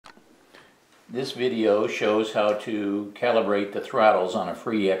This video shows how to calibrate the throttles on a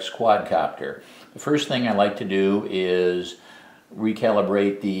FreeX Quadcopter. The first thing I like to do is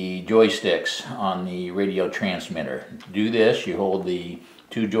recalibrate the joysticks on the radio transmitter. To do this, you hold the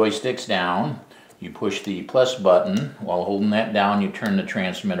two joysticks down, you push the plus button. While holding that down, you turn the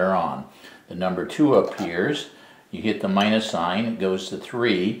transmitter on. The number 2 appears, you hit the minus sign, it goes to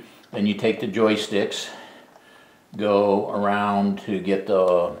 3, then you take the joysticks, go around to get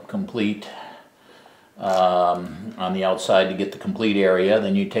the complete on the outside to get the complete area.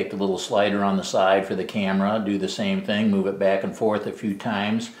 Then you take the little slider on the side for the camera, do the same thing, move it back and forth a few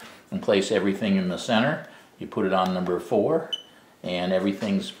times and place everything in the center. You put it on number 4 and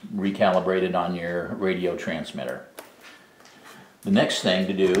everything's recalibrated on your radio transmitter. The next thing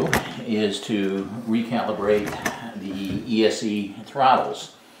to do is to recalibrate the ESC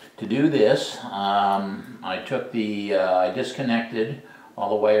throttles. To do this, I disconnected all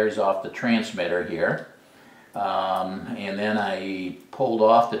the wires off the transmitter here, and then I pulled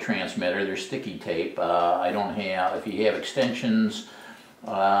off the transmitter. There's sticky tape. I don't have, if you have extensions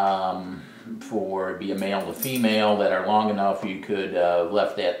for be a male to female that are long enough, you could have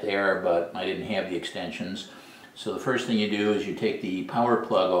left that there, but I didn't have the extensions. So the first thing you do is you take the power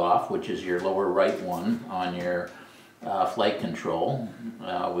plug off, which is your lower right one on your flight control,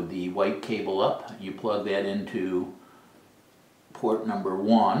 with the white cable up. You plug that into port number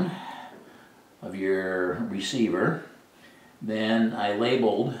 1 of your receiver. Then I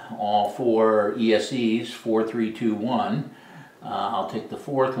labeled all 4 ESCs 4, 3, 2, 1. I'll take the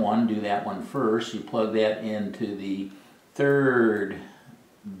 4th one, do that one first. You plug that into the 3rd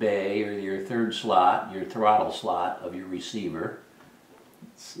bay, or your 3rd slot, your throttle slot of your receiver.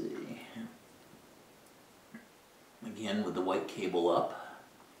 Let's see. Again with the white cable up.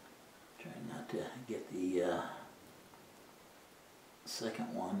 Try not to get the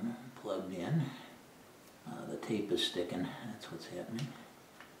second one plugged in. The tape is sticking, that's what's happening.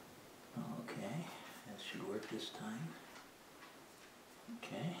 Okay, that should work this time.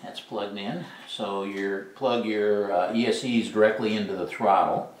 Okay, that's plugged in. So you plug your ESCs directly into the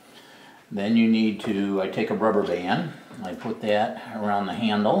throttle. Then you need to, I take a rubber band, I put that around the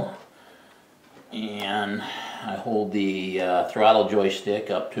handle, and I hold the throttle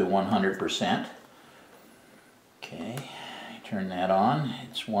joystick up to 100%. Okay, turn that on,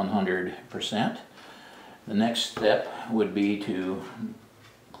 it's 100%. The next step would be to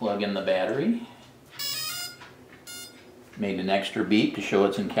plug in the battery. Made an extra beep to show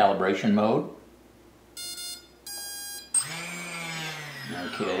it's in calibration mode.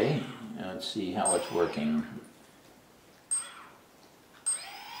 Okay, let's see how it's working.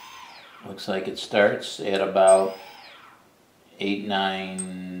 Looks like it starts at about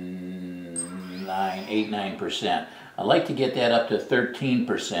 8-9%. I'd like to get that up to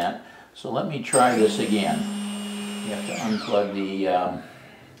 13%, so let me try this again. You have to unplug the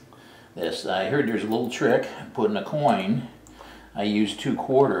this. I heard there's a little trick, putting a coin. I use 2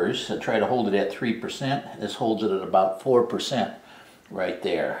 quarters. I try to hold it at 3%. This holds it at about 4% right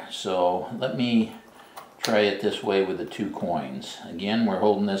there. So let me try it this way with the 2 coins. Again, we're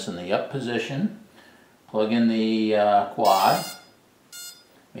holding this in the up position. Plug in the quad.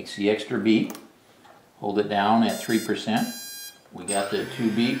 Makes the extra beep. Hold it down at 3%. We got the 2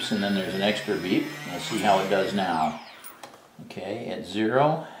 beeps and then there's an extra beep. Let's see how it does now. Okay, at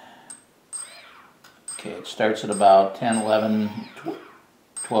 0. Okay, it starts at about 10, 11,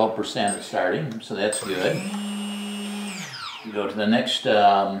 12% it's starting, so that's good. You go to the next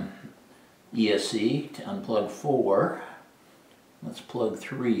ESC to unplug 4. Let's plug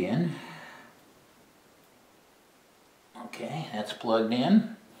 3 in. Okay, that's plugged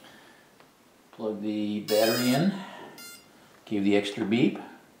in. Plug the battery in. Give the extra beep.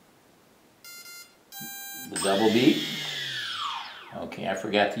 The double beep. Okay, I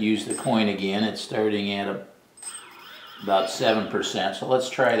forgot to use the coin again. It's starting at about 7%, so let's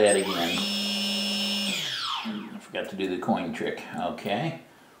try that again. I forgot to do the coin trick. Okay,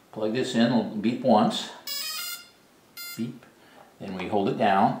 plug this in, we'll beep once. Beep. Then we hold it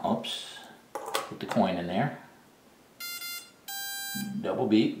down. Oops. Put the coin in there. Double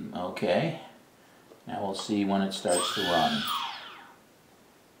beep. Okay. Now we'll see when it starts to run.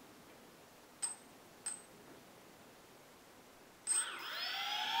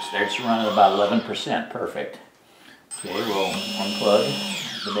 Starts to run at about 11%. Perfect. Okay, we'll unplug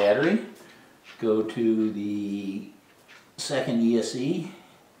the battery. Go to the second ESC.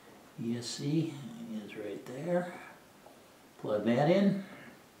 ESC is right there. Plug that in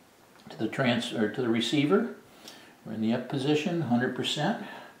to the to the receiver. We're in the up position, 100%.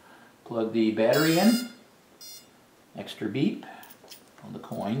 Plug the battery in. Extra beep on the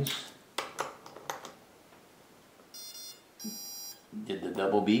coins. a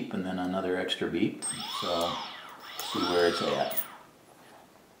double beep and then another extra beep. So see where it's at.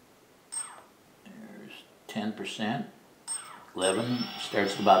 There's 10%. 11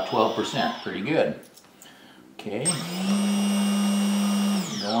 starts at about 12%. Pretty good. Okay.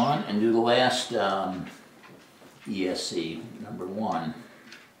 Go on and do the last ESC, number 1.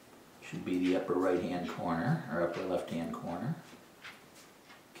 Should be the upper right hand corner or upper left hand corner.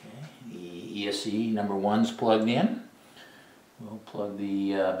 Okay, the ESC number 1's plugged in. We'll plug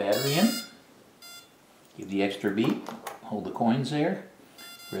the battery in. Give the extra beep. Hold the coins there.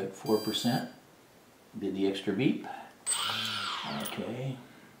 We're at 4%. Did the extra beep. Okay.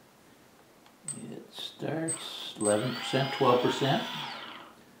 It starts 11%, 12%.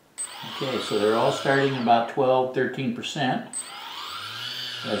 Okay, so they're all starting about 12, 13%,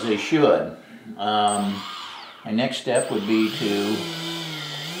 as they should. My next step would be to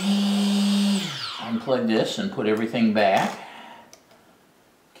unplug this and put everything back.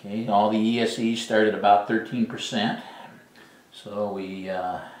 Okay, all the ESCs start at about 13%. So we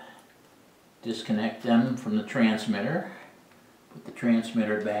disconnect them from the transmitter, put the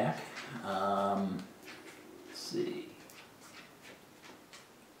transmitter back. Let's see.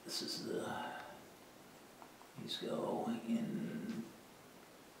 This is these go in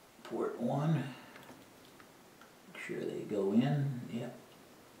port 1. Make sure they go in. Yep.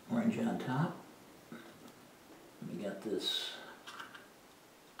 Orange on top. We got this.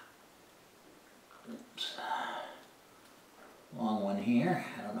 Oops. Long one here.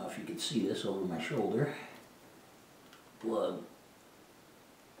 I don't know if you can see this over my shoulder. Plug.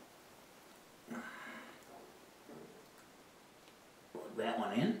 Plug that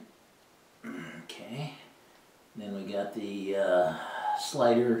one in. Okay. Then we got the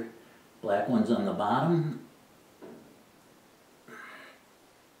slider, black ones on the bottom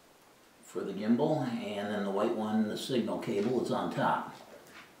for the gimbal, and then the white one, the signal cable, is on top.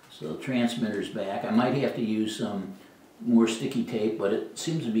 So the transmitter's back. I might have to use some more sticky tape, but it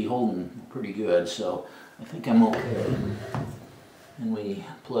seems to be holding pretty good, so I think I'm okay. And we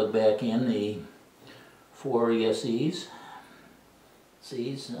plug back in the 4 ESCs.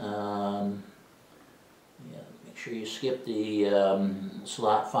 Yeah, make sure you skip the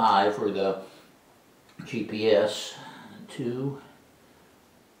slot 5 for the GPS. 2.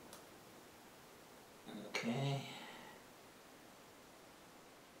 Okay.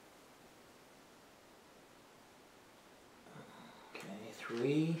 Okay,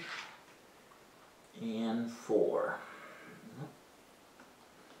 3 and 4.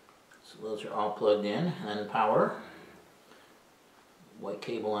 So those are all plugged in, and power. White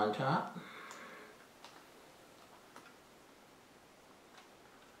cable on top.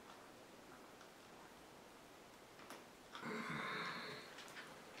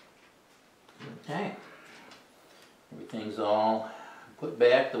 Okay. Everything's all put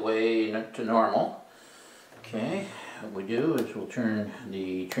back the way to normal. Okay, what we do is we'll turn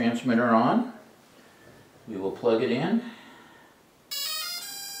the transmitter on. We will plug it in.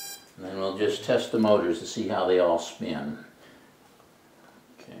 And then we'll just test the motors to see how they all spin.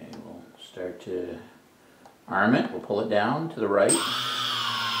 Okay, we'll start to arm it. We'll pull it down to the right.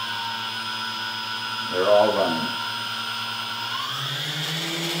 They're all running.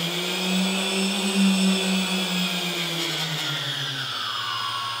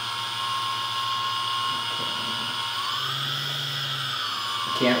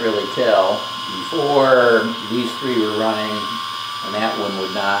 Can't really tell. Before these 3 were running and that one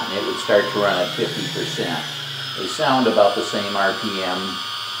would not, and it would start to run at 50%. They sound about the same RPM.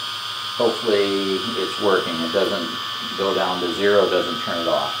 Hopefully it's working. It doesn't go down to 0, doesn't turn it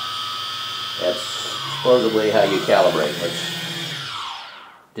off. That's supposedly how you calibrate. Let's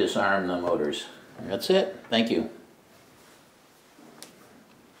disarm the motors. That's it. Thank you.